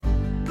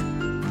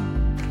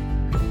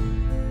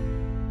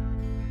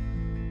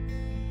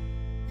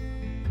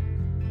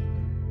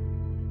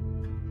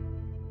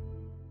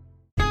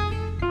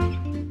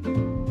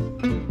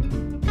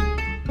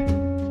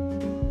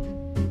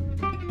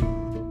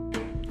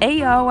Hey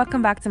y'all,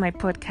 welcome back to my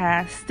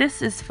podcast.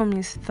 This is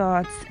Fumi's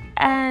Thoughts,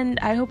 and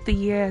I hope the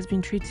year has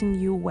been treating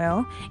you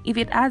well. If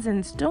it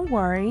hasn't, don't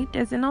worry,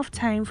 there's enough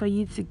time for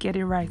you to get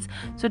it right.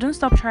 So don't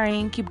stop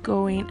trying, keep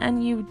going,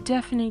 and you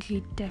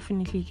definitely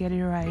get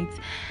it right.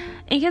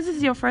 In case this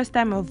is your first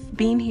time of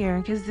being here,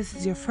 in case this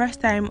is your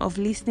first time of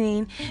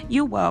listening,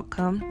 you're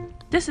welcome.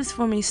 This is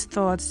Fumi's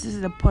Thoughts. This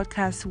is a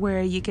podcast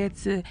where you get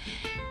to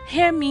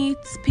hear me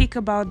speak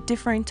about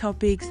different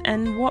topics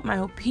and what my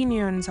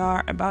opinions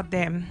are about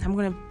them. I'm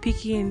going to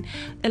pick in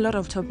a lot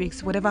of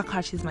topics, whatever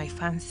catches my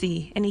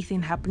fancy,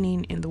 anything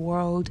happening in the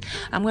world.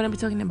 I'm going to be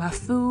talking about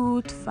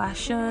food,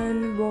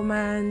 fashion,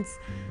 romance,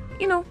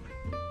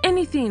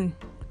 anything.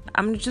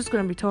 I'm just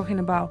going to be talking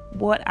about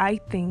what I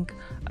think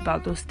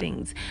about those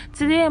things.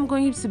 Today, I'm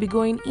going to be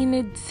going in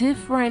a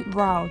different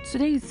route.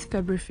 Today is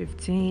February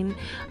 15.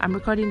 I'm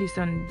recording this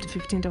on the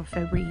 15th of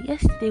February.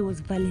 Yesterday was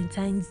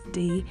Valentine's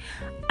Day,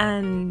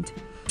 and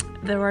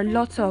there were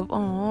lots of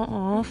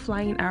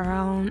flying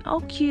around. Oh,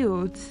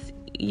 cute.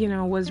 It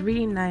was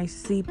really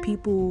nice to see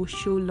people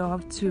show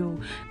love to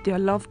their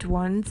loved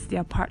ones,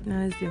 their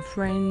partners, their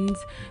friends,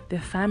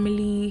 their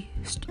family,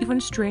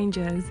 even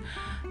strangers.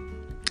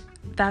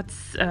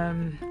 That's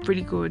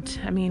pretty good.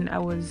 I mean, I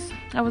was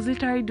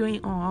literally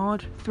doing all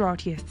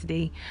throughout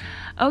yesterday.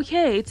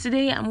 Okay,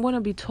 today I'm going to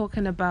be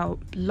talking about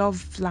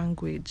love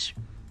language.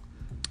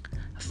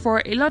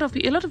 For a lot of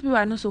people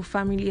are not so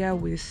familiar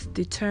with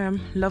the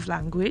term love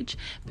language.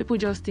 People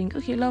just think,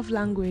 okay, love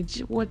language,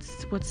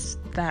 what's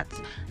that?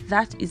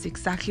 That is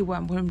exactly what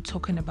I'm going to be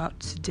talking about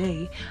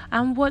today,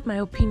 and what my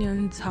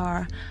opinions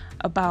are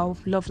about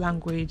love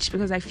language,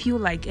 because I feel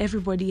like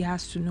everybody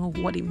has to know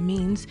what it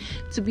means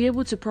to be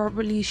able to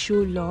properly show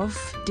love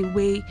the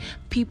way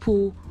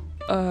people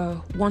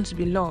want to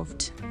be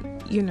loved,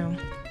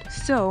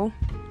 So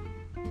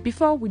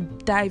before we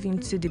dive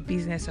into the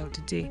business of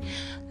the day,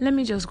 let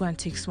me just go and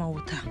take some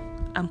water.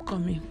 I'm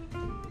coming.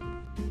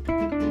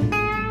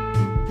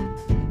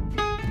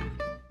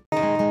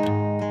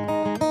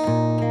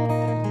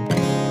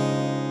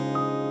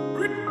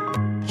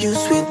 You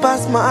sweet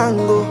past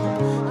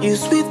mango, you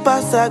sweet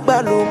past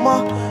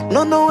agbalumo.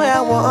 No where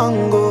I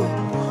want go.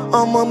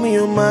 Mommy,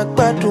 you my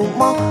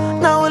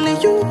badumo. Now only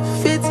you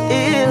fit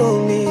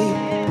heal me,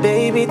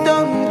 baby.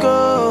 Don't go.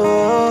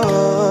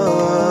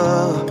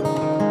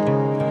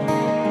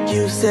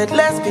 You said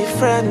let's be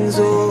friends,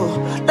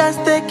 let's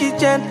take it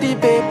gently,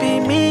 baby.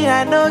 Me,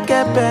 I no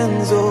get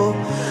benzo,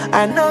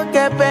 I no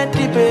get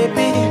bendy,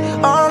 baby.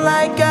 All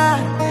I got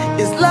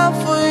is love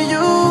for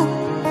you,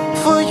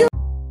 for you.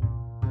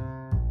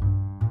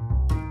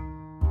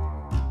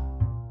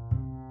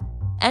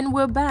 And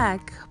we're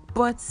back.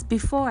 But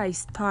before I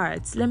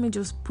start, let me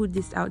just put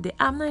this out there.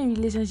 I'm not a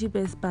relationship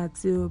expert,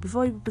 so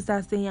before people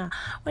start saying,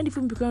 when did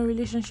you become a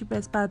relationship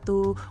expert,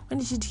 when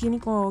did you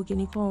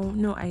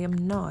no, I am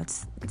not.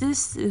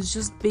 This is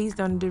just based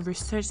on the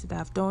research that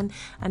I've done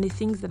and the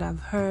things that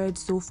I've heard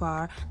so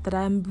far that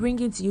I'm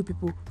bringing to you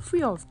people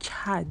free of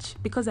charge,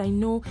 because I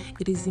know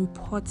it is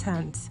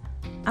important.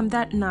 I'm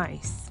that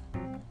nice.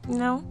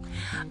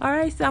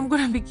 Alright, so I'm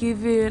going to be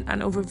giving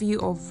an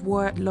overview of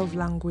what love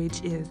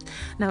language is.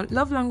 Now,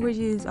 love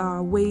languages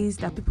are ways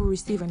that people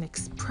receive and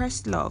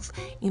express love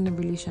in a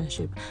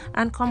relationship.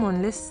 And come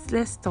on,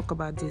 let's talk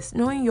about this.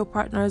 Knowing your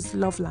partner's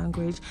love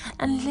language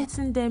and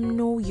letting them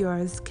know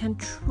yours can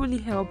truly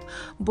help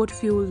both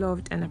feel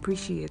loved and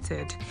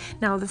appreciated.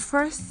 Now, the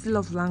first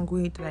love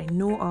language that I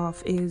know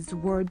of is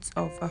words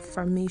of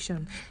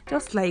affirmation.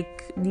 Just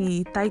like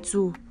the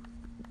title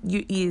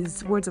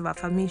is words of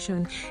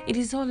affirmation. It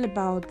is all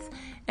about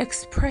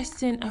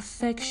expressing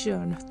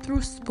affection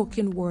through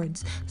spoken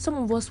words. Some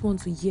of us want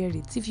to hear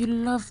it. If you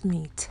love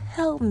me,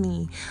 tell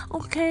me.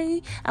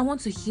 Okay, I want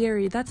to hear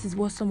it. That is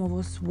what some of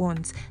us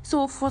want.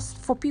 So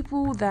for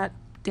people that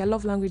their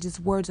love language is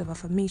words of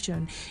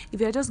affirmation,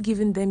 if you're just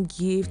giving them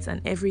gifts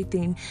and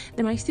everything,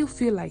 they might still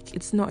feel like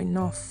it's not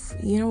enough.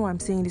 You know what I'm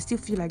saying? They still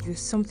feel like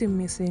there's something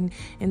missing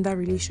in that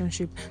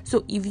relationship.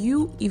 So if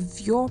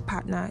your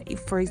partner, if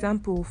for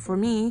example, for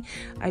me,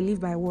 I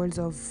live by words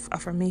of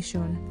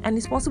affirmation, and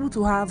it's possible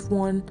to have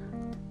 1,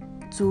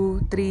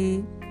 2,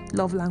 3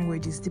 love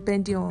languages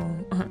depending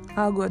on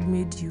how God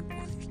made you.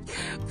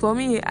 For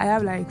me, I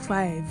have like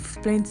 5,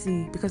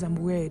 plenty, because I'm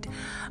weird.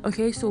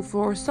 Okay, so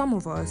for some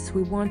of us,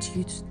 we want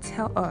you to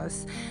tell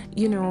us,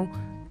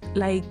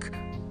 like,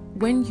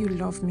 when you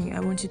love me, I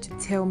want you to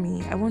tell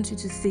me. I want you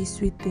to say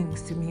sweet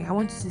things to me. I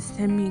want you to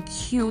send me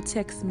cute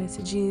text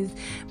messages,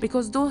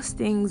 because those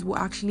things will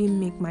actually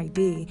make my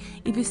day.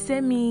 If you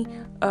send me,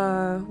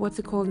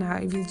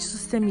 if you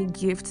just send me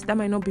gifts, that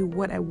might not be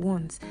what I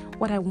want.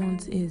 What I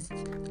want is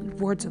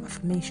words of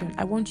affirmation.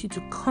 I want you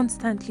to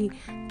constantly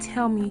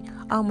tell me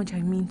how much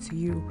I mean to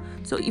you.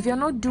 So if you're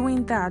not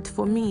doing that,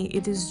 for me,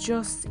 it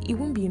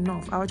won't be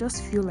enough. I'll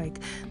just feel like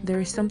there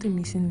is something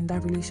missing in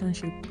that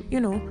relationship.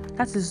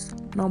 That is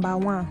number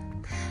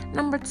 1.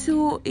 Number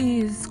 2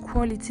 is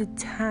quality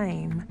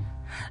time.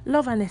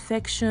 Love and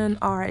affection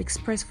are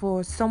expressed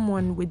for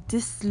someone with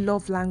this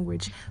love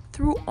language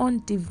through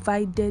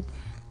undivided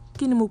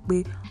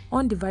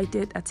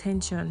undivided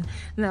attention.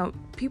 Now,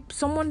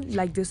 someone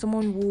like this,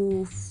 someone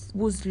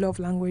whose love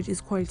language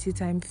is quality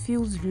time,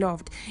 feels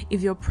loved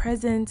if you're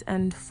present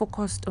and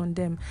focused on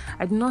them.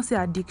 I do not say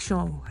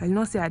addiction.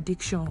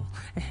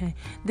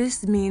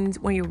 This means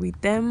when you're with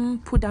them,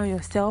 put down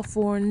your cell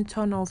phone,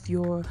 turn off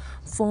your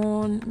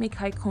phone,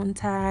 make eye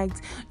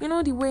contact. You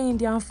know the way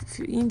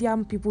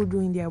Indian people do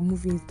in their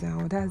movies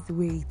now. That's the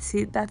way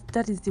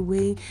that is the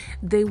way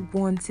they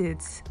want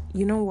it.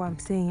 You know what I'm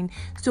saying?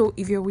 So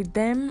if you're with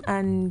them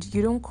and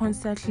you don't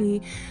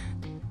constantly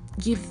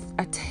give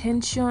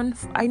attention,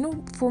 I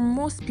know for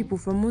most people,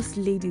 for most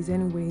ladies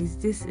anyways,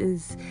 this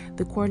is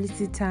the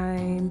quality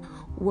time,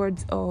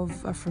 words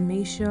of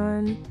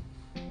affirmation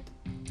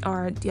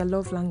are their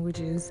love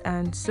languages.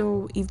 And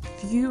so if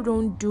you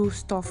don't do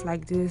stuff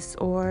like this,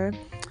 or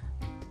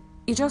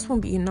it just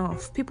won't be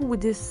enough. People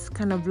with this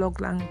kind of love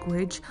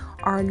language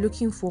are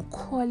looking for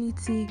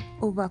quality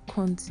over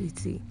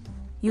quantity.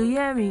 You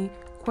hear me?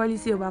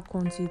 Quality over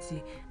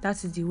quantity.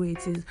 That is the way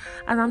it is.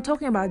 And I'm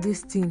talking about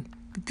this thing.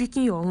 Be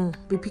picking your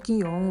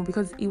own,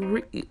 because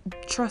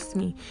trust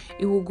me,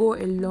 it will go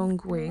a long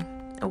way.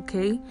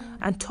 Okay?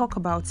 And talk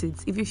about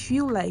it. If you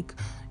feel like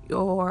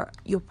your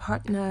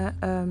partner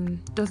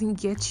doesn't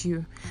get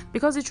you,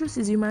 because the truth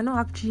is you might not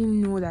actually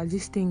know that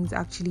these things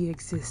actually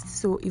exist.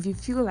 So if you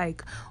feel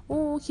like,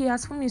 oh okay,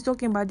 as for me is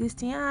talking about this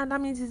thing, that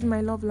means this is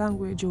my love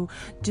language, or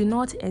do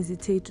not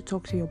hesitate to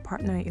talk to your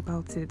partner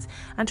about it.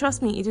 And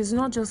trust me, it is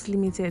not just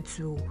limited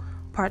to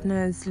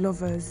partners,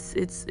 lovers.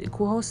 It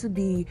could also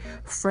be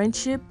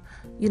friendship.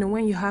 You know,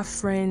 when you have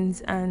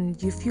friends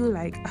and you feel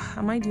like,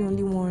 am I the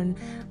only one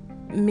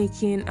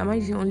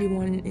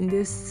in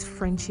this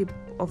friendship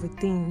of a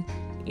thing,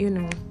 you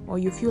know, or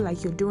you feel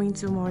like you're doing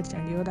too much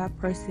and the other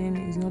person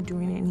is not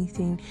doing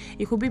anything.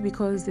 It could be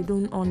because they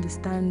don't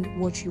understand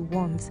what you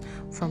want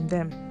from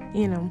them,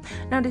 you know.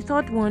 Now the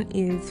third one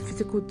is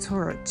physical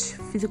touch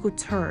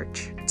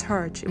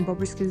in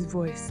Bobrisky's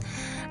voice.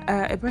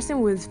 A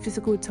person with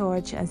physical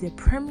touch as their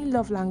primary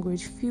love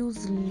language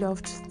feels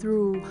loved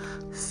through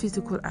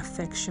physical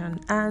affection.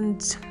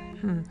 And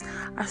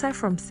aside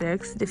from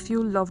sex, they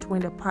feel loved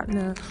when their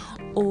partner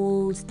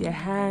holds their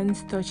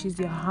hands, touches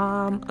their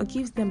arm, or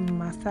gives them a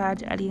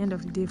massage at the end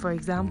of the day, for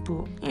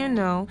example. You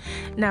know,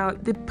 now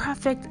the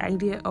perfect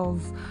idea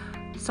of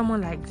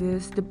someone like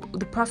this, the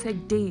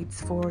perfect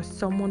dates for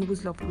someone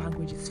whose love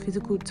language is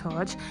physical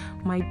touch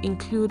might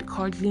include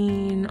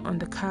cuddling on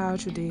the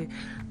couch with a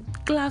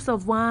glass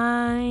of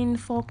wine,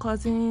 4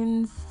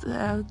 cousins,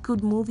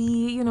 good movie,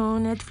 you know,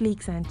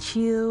 Netflix and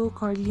chill,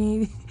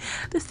 cuddling.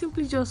 They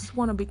simply just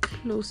want to be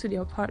close to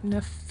their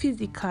partner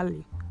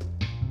physically.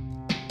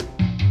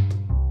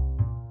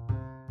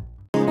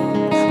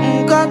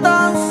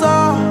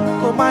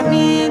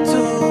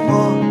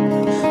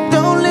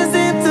 Don't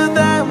listen to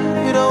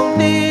them, you don't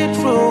need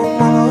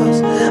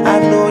rumors. I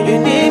know you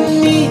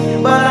need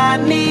me, but I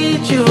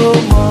need you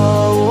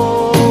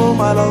more. Oh,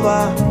 my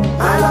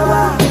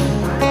lover.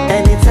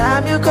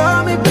 Anytime you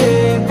call me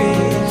baby,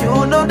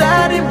 you know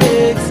that it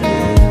makes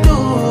me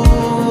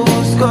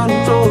lose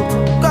control.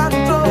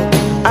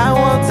 I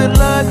want to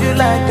love you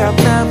like I've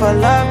never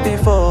loved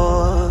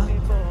before,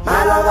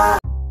 my lover.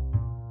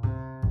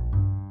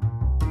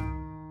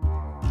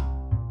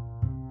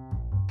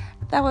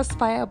 That was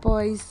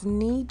Fireboy's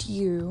Need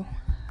You.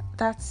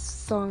 That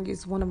song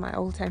is one of my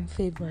all-time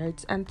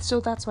favorites, and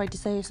so that's why I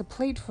decided to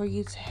play it for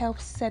you to help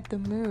set the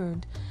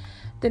mood.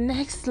 The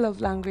next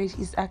love language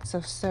is acts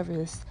of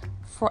service.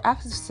 For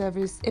acts of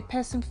service, a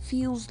person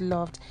feels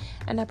loved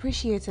and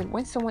appreciated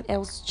when someone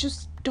else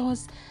just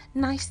does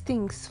nice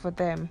things for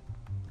them.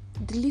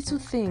 The little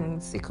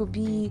things, it could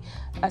be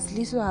as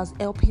little as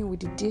helping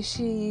with the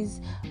dishes,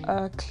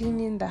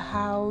 cleaning the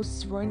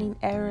house, running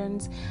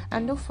errands.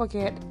 And don't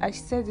forget, I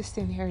said this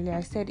thing earlier,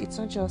 I said it's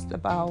not just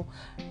about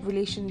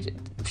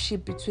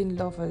relationship between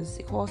lovers.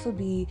 It could also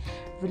be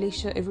a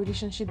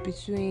relationship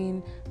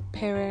between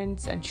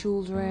parents and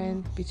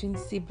children, between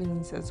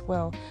siblings as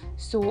well.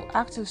 So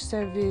acts of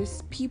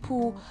service,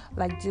 people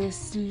like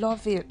this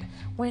love it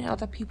when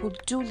other people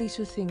do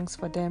little things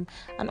for them,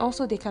 and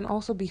also they can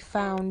also be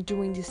found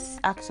doing these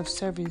acts of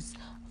service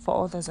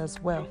for others as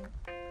well.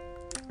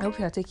 I hope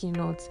you are taking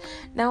notes.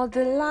 Now,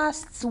 the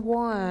last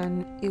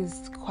one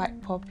is quite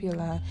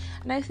popular,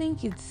 and I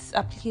think it's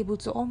applicable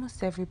to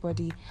almost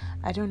everybody.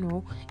 I don't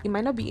know, it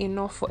might not be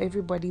enough for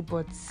everybody,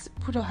 but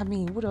who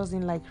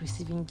doesn't like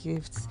receiving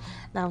gifts?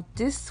 Now,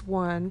 this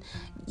one,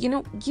 you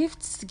know,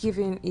 gifts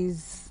given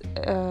is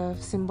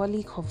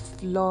symbolic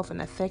of love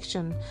and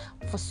affection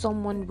for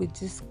someone with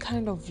this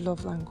kind of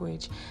love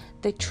language.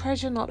 They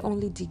treasure not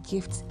only the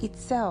gift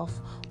itself,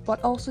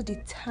 but also the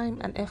time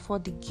and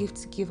effort the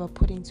gift giver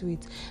put into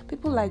it.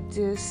 People like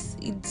this,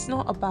 it's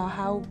not about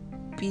how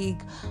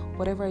big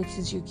whatever it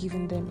is you're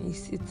giving them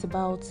is. It's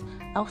about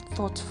how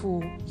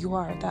thoughtful you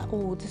are, that,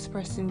 oh, this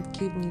person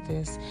gave me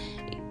this.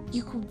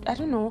 you could, I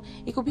don't know,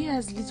 it could be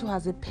as little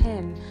as a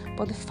pen,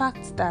 but the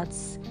fact that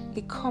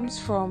it comes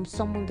from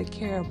someone they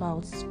care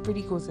about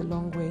really goes a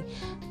long way.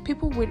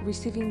 People with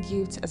receiving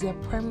gifts as their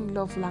primary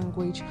love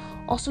language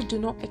also do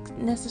not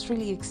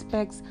necessarily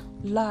expect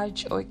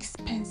large or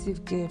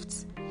expensive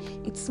gifts.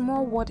 It's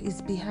more what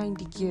is behind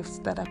the gifts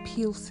that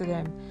appeals to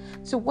them.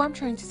 So what I'm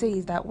trying to say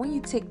is that when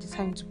you take the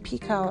time to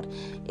pick out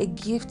a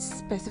gift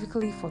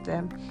specifically for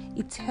them,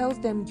 it tells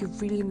them you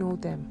really know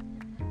them.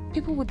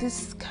 People with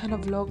this kind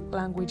of love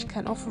language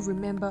can often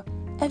remember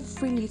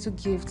every little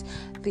gift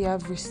they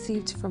have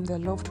received from their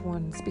loved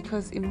ones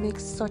because it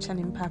makes such an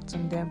impact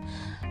on them.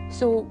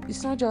 So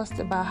it's not just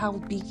about how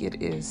big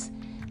it is,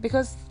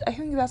 because I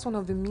think that's one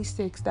of the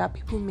mistakes that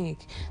people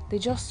make. They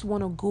just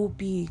want to go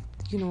big,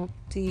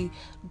 the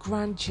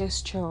grand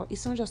gesture.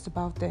 It's not just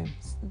about them.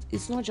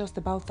 It's not just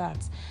about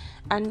that.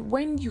 And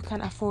when you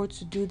can afford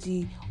to do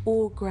the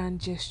all grand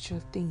gesture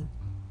thing,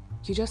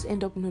 you just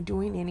end up not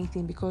doing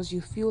anything because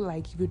you feel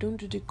like if you don't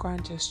do the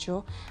grand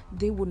gesture,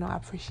 they will not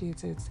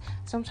appreciate it.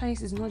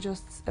 Sometimes it's not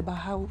just about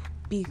how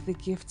big the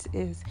gift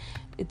is,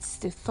 it's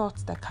the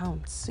thought that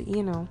counts,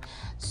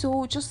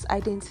 So just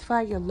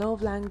identify your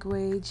love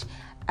language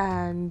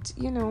and,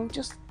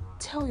 just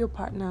tell your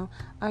partner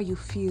how you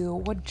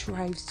feel, what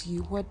drives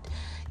you, what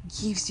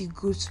gives you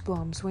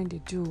goosebumps when they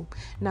do.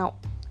 Now,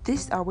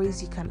 these are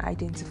ways you can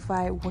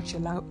identify what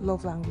your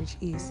love language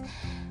is.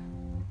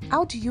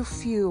 How do you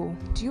feel?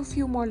 Do you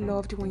feel more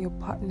loved when your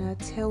partner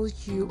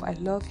tells you I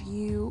love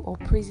you, or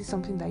praises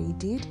something that you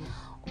did,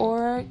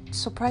 or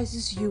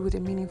surprises you with a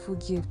meaningful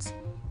gift?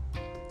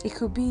 It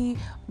could be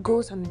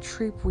goes on a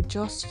trip with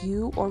just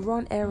you, or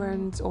run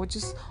errands, or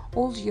just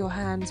hold your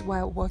hands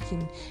while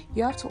working.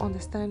 You have to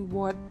understand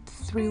what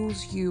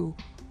thrills you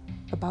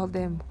about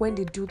them. When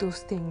they do those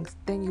things,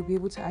 then you'll be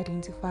able to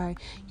identify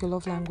your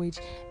love language.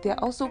 There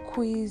are also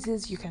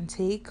quizzes you can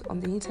take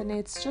on the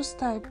internet. Just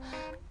type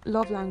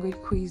love language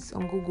quiz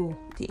on Google.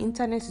 The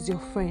internet is your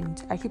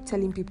friend. I keep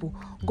telling people,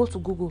 go to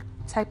Google,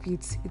 type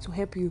it will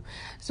help you.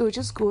 So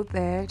just go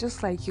there.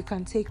 Just like you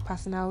can take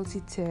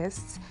personality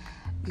tests,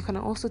 you can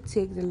also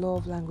take the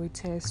love language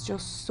test,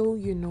 just so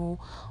you know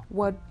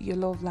what your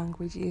love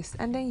language is,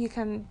 and then you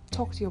can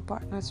talk to your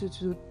partner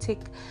to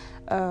take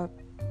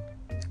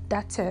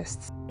that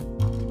test.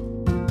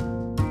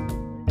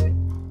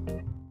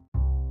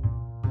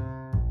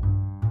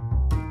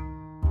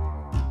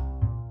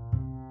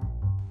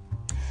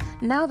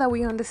 Now that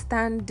we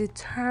understand the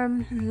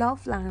term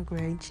love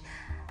language,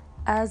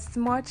 as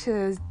much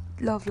as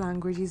love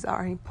languages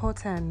are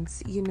important,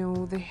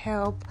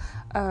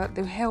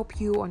 they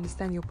help you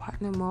understand your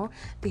partner more.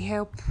 They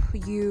help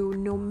you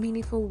know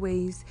meaningful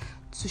ways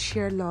to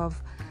share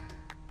love.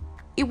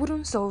 It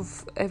wouldn't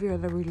solve every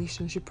other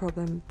relationship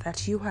problem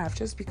that you have.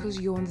 Just because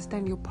you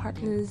understand your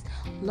partner's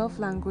love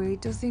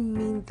language doesn't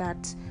mean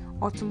that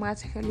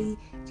automatically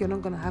you're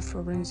not going to have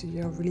problems with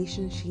your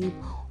relationship,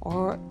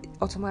 or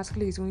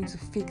automatically it's going to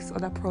fix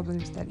other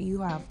problems that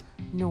you have.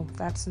 No,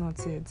 that's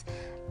not it.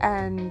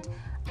 And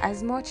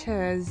as much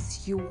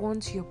as you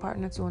want your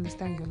partner to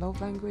understand your love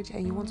language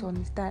and you want to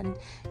understand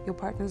your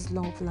partner's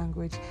love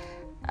language,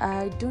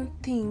 I don't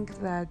think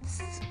that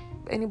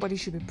anybody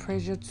should be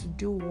pressured to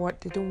do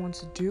what they don't want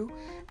to do,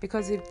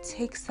 because it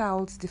takes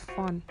out the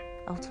fun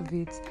out of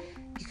it.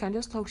 You can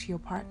just talk to your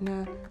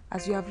partner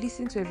as you have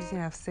listened to everything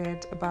I've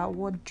said about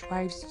what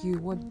drives you,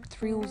 what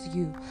thrills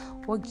you,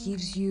 what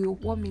gives you,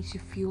 what makes you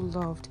feel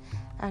loved,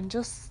 and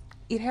just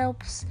it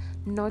helps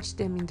nudge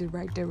them in the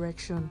right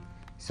direction.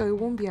 So it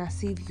won't be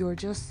as if you're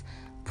just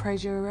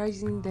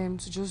pressurizing them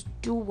to just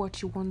do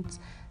what you want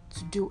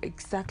to do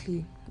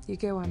exactly. You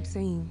get what I'm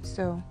saying?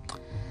 So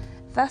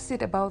that's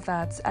it about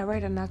that. I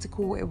read an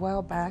article a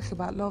while back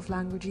about love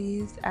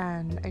languages,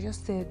 and I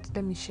just said,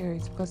 let me share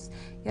it, because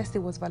yesterday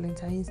was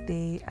Valentine's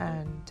Day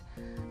and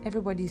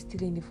everybody is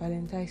still in the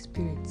Valentine's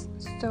spirit.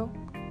 So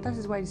that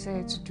is why I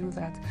decided to do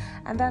that.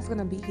 And that's going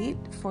to be it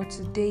for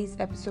today's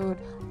episode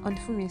on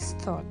Fumi's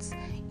Thoughts.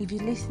 If you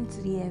listen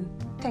to the end,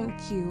 thank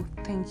you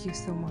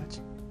so much.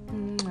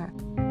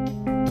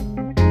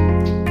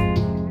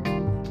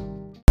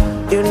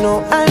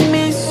 I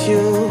miss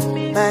you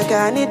like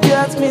an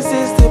idiot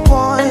misses the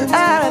point. And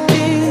I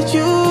need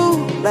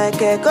you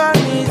like a god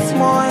needs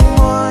more and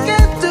more.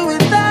 Can't do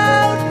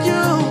without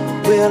you.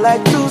 We're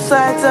like two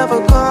sides of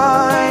a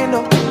coin.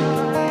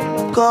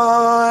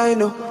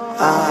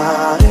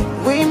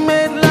 We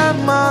made love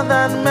more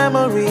than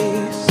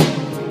memories,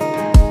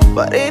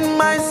 but in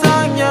my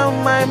song you're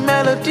my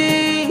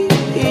melody.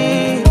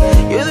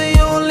 You're the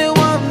only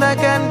one that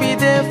can be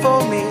there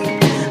for me.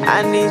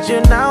 I need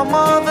you now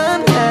more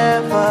than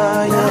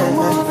ever,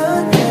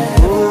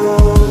 yeah.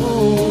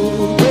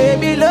 Ooh,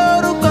 baby,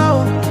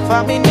 loruko,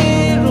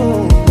 famini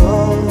rungo.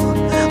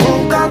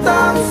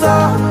 Unkatansa,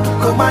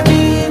 come I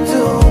need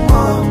you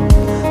more.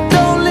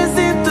 Don't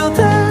listen to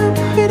them,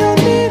 we don't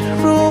need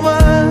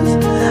rumors.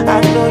 I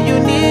know you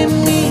need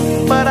me,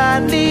 but I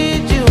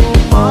need you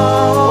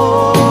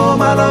more,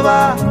 my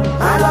lover.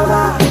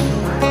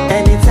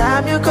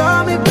 Anytime you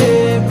call me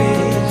baby,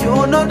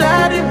 you know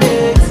that it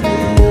makes me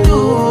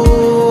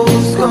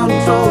lose control.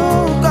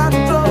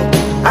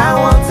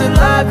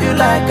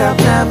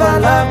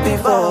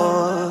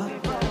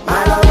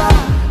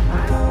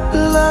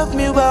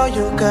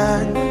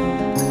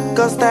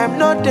 Cause time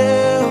no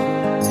day,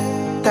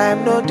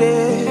 time no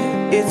day.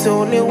 It's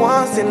only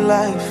once in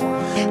life.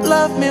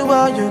 Love me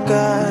while you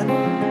can,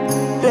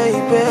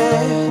 baby.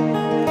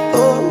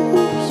 Oh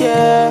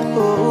yeah,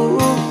 oh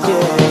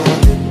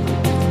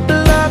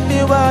yeah. Love me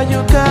while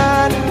you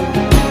can.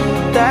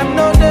 Time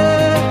no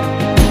day,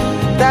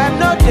 time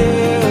no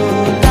day,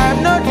 oh, time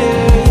no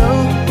day,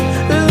 oh.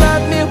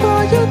 Love me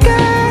while you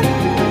can.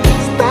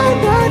 Time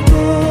no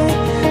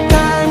day,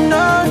 time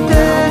no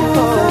day,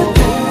 oh,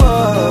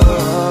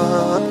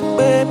 oh.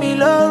 Baby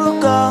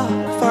lórúkọ,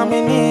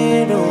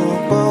 family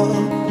lórúkọ.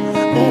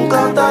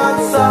 Nǹkan tó ń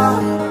sọ,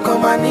 kò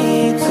máa ní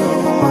ìtumọ̀.